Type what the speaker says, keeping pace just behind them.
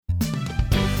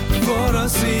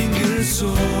single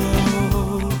soul,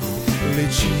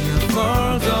 reaching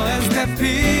further and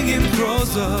stepping in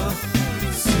closer.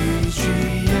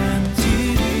 CGNTV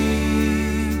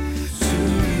to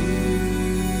you.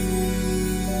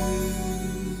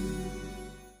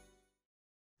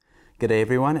 Good day,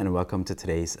 everyone, and welcome to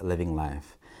today's Living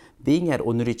Life. Being at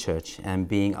Onuri Church and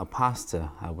being a pastor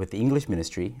with the English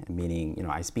ministry, meaning,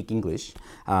 I speak English,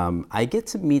 I get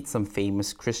to meet some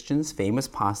famous Christians, famous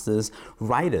pastors,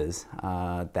 writers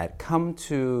that come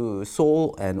to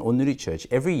Seoul and Onuri Church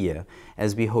every year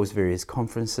as we host various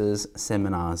conferences,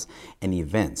 seminars, and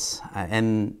events.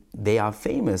 And they are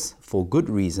famous for good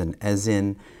reason, as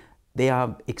in they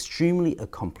are extremely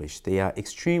accomplished. They are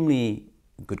extremely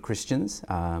good Christians,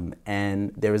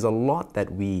 and there is a lot that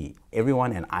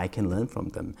everyone and I can learn from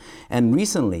them. And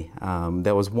recently,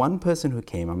 there was one person who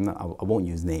came, I won't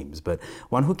use names, but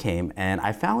one who came, and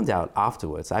I found out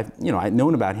afterwards, I'd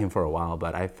known about him for a while,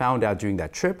 but I found out during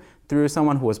that trip through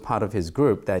someone who was part of his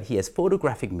group that he has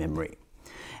photographic memory.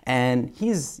 And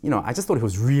he's, I just thought he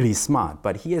was really smart,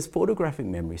 but he has photographic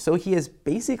memory. So he has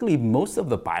basically most of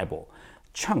the Bible,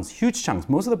 huge chunks,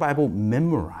 most of the Bible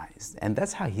memorized. And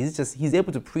that's how he's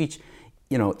able to preach,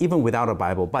 even without a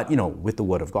Bible, but, with the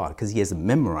Word of God, because he has it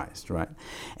memorized, right?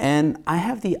 And I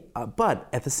have but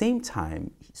at the same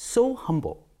time, he's so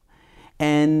humble.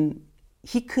 And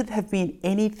he could have been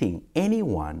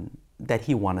anyone that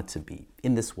he wanted to be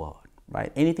in this world,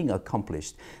 right? Anything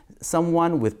accomplished.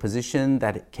 Someone with position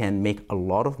that can make a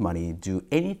lot of money, do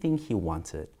anything he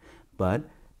wanted. But,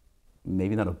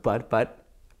 maybe not but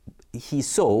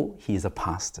he's a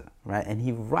pastor, right? And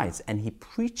he writes and he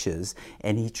preaches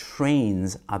and he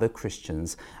trains other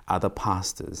Christians, other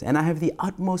pastors. And I have the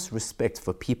utmost respect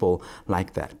for people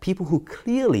like that. People who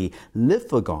clearly live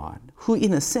for God, who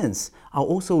in a sense are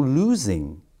also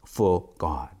losing for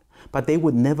God. But they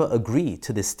would never agree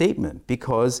to this statement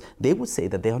because they would say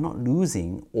that they are not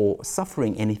losing or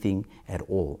suffering anything at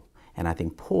all. And I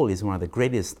think Paul is one of the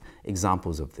greatest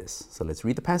examples of this. So let's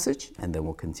read the passage and then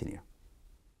we'll continue.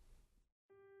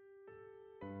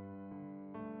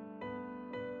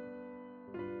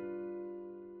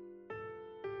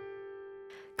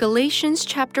 Galatians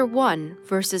chapter 1,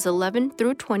 verses 11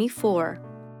 through 24.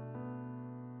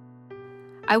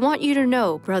 I want you to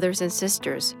know, brothers and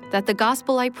sisters, that the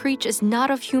gospel I preach is not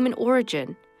of human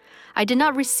origin. I did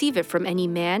not receive it from any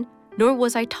man, nor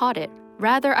was I taught it.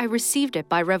 Rather, I received it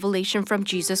by revelation from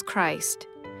Jesus Christ.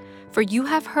 For you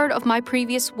have heard of my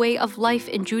previous way of life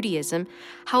in Judaism,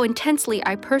 how intensely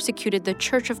I persecuted the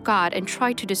church of God and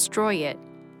tried to destroy it.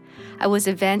 I was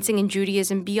advancing in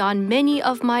Judaism beyond many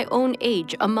of my own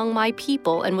age among my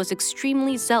people and was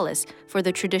extremely zealous for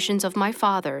the traditions of my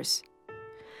fathers.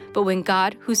 But when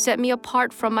God, who set me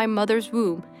apart from my mother's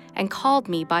womb and called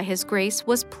me by his grace,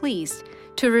 was pleased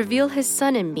to reveal his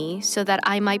Son in me so that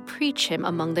I might preach him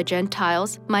among the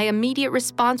Gentiles, my immediate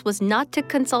response was not to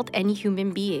consult any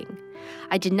human being.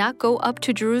 I did not go up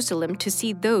to Jerusalem to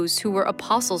see those who were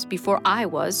apostles before I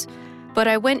was, but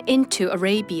I went into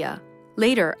Arabia.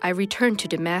 Later, I returned to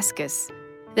Damascus.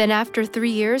 Then after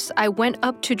 3 years, I went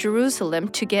up to Jerusalem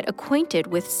to get acquainted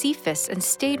with Cephas and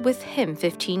stayed with him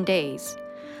 15 days.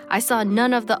 I saw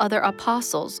none of the other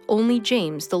apostles, only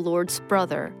James, the Lord's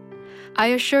brother. I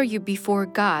assure you before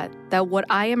God that what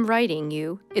I am writing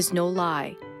you is no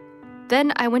lie.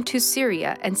 Then I went to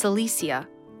Syria and Cilicia.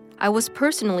 I was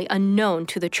personally unknown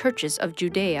to the churches of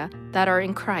Judea that are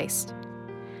in Christ.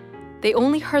 They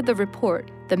only heard the report,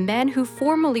 the man who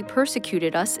formerly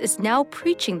persecuted us is now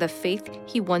preaching the faith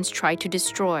he once tried to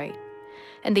destroy.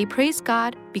 And they praise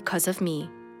God because of me.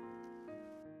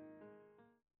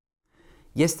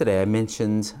 Yesterday I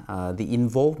mentioned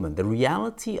the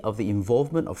reality of the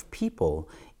involvement of people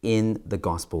in the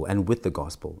gospel and with the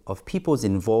gospel, of people's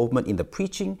involvement in the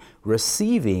preaching,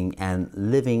 receiving, and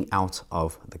living out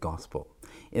of the gospel.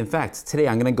 In fact, today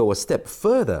I'm going to go a step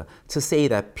further to say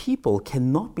that people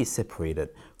cannot be separated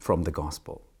from the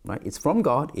gospel, right? It's from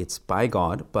God, it's by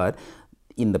God, but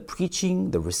in the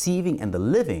preaching, the receiving, and the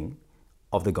living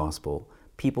of the gospel,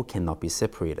 people cannot be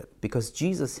separated because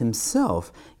Jesus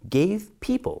himself gave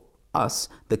people, us,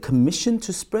 the commission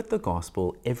to spread the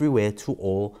gospel everywhere to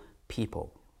all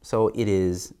people. So it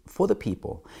is for the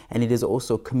people, and it is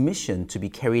also commissioned to be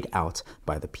carried out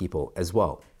by the people as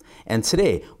well. And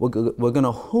today, we're going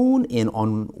to hone in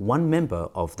on one member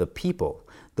of the people,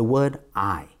 the word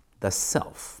I, the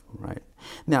self, right?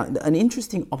 Now, an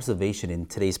interesting observation in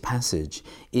today's passage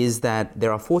is that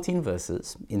there are 14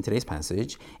 verses in today's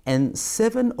passage, and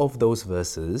 7 of those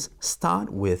verses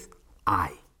start with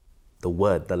I. the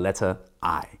word, the letter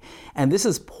I. And this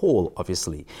is Paul,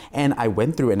 obviously. And I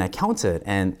went through and I counted,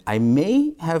 and I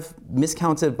may have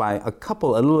miscounted by a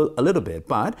little bit,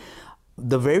 but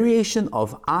the variation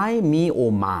of I, me,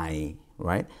 or my,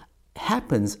 right,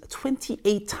 happens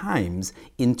 28 times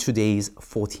in today's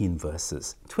 14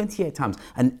 verses. 28 times,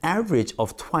 an average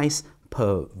of twice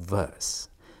per verse.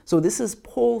 So this is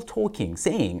Paul talking,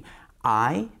 saying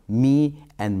I, me,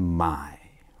 and my.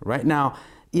 Right now,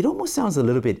 it almost sounds a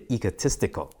little bit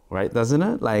egotistical, right? Doesn't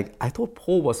it? Like, I thought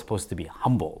Paul was supposed to be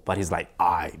humble, but he's like,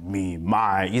 I, me,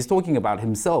 my. He's talking about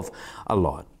himself a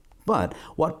lot. But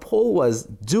what Paul was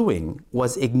doing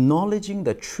was acknowledging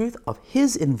the truth of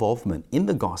his involvement in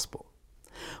the gospel,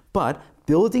 but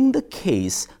building the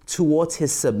case towards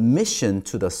his submission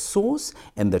to the source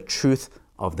and the truth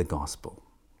of the gospel.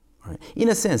 Right? In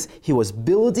a sense, he was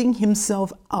building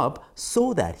himself up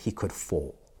so that he could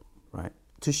fall, right?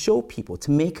 To show people, to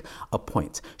make a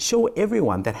point, show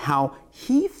everyone that how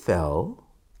he fell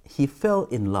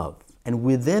in love, and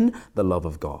within the love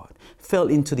of God, fell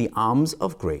into the arms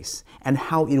of grace, and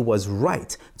how it was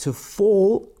right to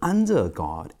fall under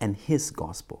God and his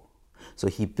gospel. So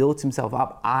he built himself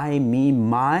up, I, me,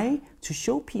 my, to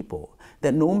show people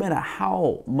that no matter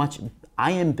how much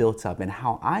I am built up and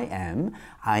how I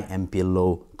am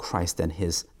below Christ and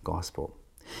his gospel.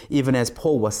 Even as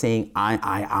Paul was saying,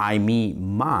 I, me,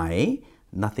 my,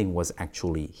 nothing was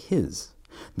actually his.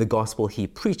 The gospel he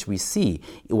preached, we see,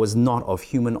 it was not of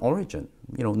human origin,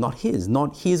 not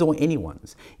his or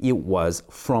anyone's. It was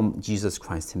from Jesus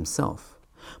Christ himself.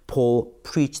 Paul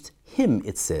preached him,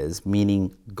 it says,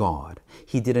 meaning God.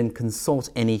 He didn't consult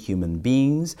any human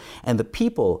beings, and the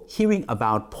people hearing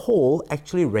about Paul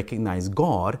actually recognized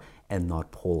God and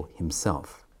not Paul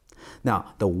himself.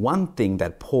 Now, the one thing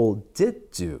that Paul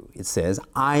did do, it says,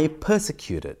 I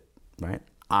persecuted, right?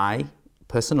 I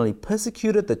personally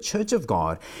persecuted the church of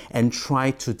God and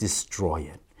tried to destroy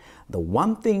it. The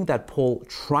one thing that Paul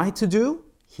tried to do,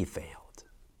 he failed,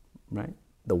 right?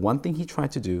 The one thing he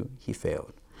tried to do, he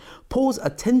failed. Paul's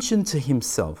attention to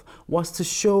himself was to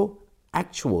show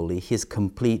actually his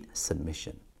complete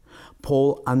submission.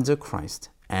 Paul under Christ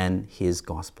and his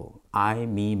gospel. I,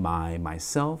 me, my,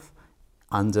 myself,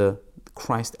 under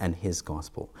Christ and his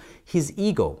gospel. His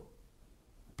ego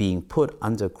being put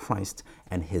under Christ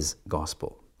and his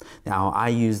gospel. Now, I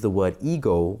use the word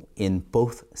ego in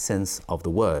both sense of the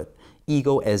word.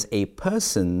 Ego as a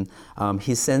person,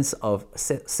 his sense of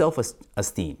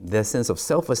self-esteem, their sense of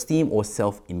self-esteem or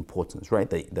self-importance, right?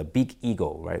 The big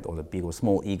ego, right? Or the big or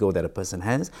small ego that a person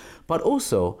has, but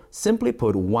also, simply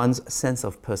put, one's sense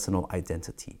of personal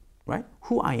identity, right?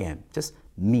 Who I am, just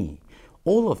me.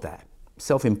 All of that,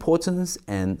 self-importance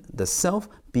and the self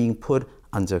being put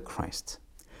under Christ.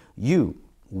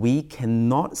 We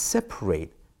cannot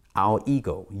separate our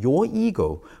ego, your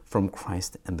ego, from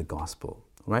Christ and the gospel.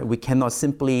 Right? We cannot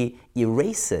simply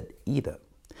erase it either.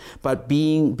 But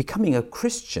becoming a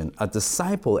Christian, a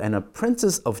disciple, an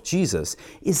apprentice of Jesus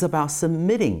is about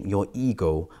submitting your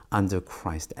ego under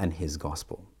Christ and his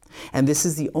gospel. And this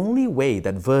is the only way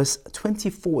that verse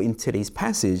 24 in today's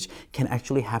passage can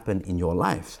actually happen in your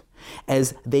life.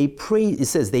 As it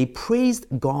says, they praised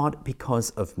God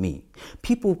because of me.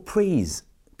 People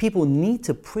need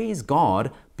to praise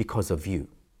God because of you.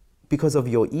 Because of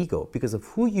your ego, because of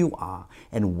who you are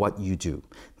and what you do.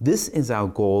 This is our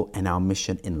goal and our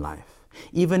mission in life.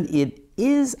 Even it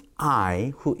is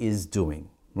I who is doing,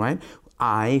 right?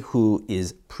 I who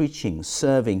is preaching,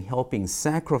 serving, helping,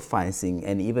 sacrificing,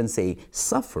 and even say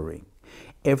suffering.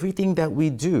 Everything that we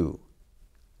do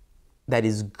that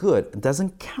is good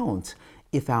doesn't count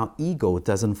if our ego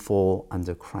doesn't fall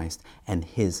under Christ and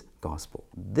his gospel.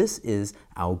 This is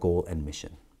our goal and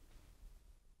mission.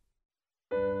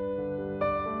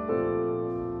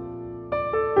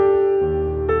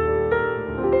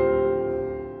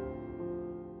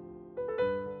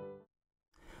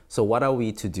 So what are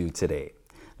we to do today?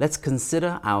 Let's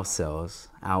consider ourselves,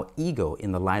 our ego,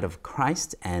 in the light of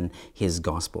Christ and his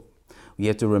gospel. We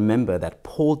have to remember that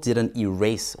Paul didn't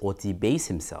erase or debase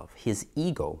himself, his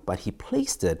ego, but he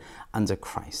placed it under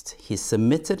Christ. He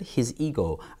submitted his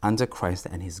ego under Christ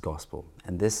and his gospel.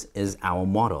 And this is our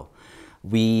model.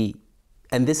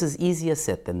 And this is easier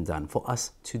said than done for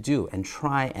us to do and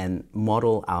try and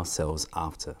model ourselves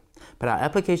after. But our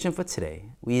application for today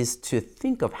is to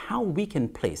think of how you can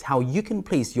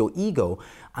place your ego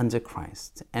under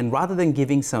Christ. And rather than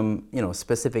giving some,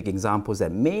 specific examples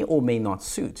that may or may not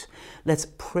suit, let's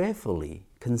prayerfully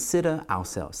consider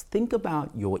ourselves. Think about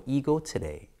your ego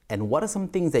today And what are some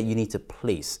things that you need to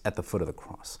place at the foot of the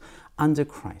cross, under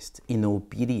Christ, in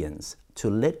obedience, to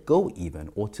let go even,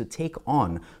 or to take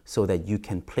on, so that you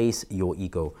can place your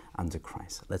ego under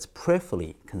Christ? Let's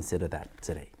prayerfully consider that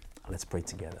today. Let's pray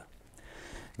together.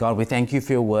 God, we thank you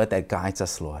for your word that guides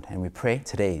us, Lord. And we pray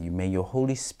today, may your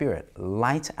Holy Spirit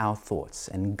light our thoughts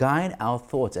and guide our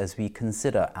thoughts as we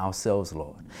consider ourselves,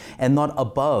 Lord. And not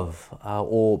above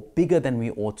or bigger than we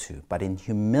ought to, but in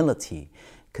humility,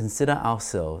 consider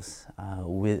ourselves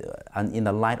in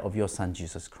the light of your Son,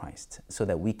 Jesus Christ, so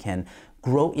that we can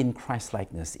grow in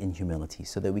Christ-likeness in humility,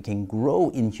 so that we can grow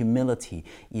in humility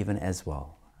even as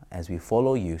well as we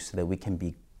follow you, so that we can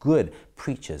be good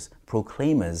preachers,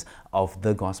 proclaimers of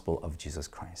the gospel of Jesus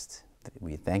Christ.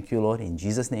 We thank you, Lord. In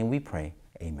Jesus' name we pray.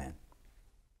 Amen.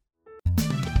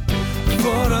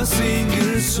 For a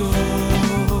single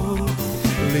soul,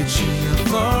 reaching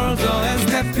further and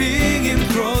stepping in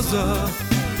closer.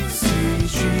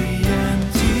 See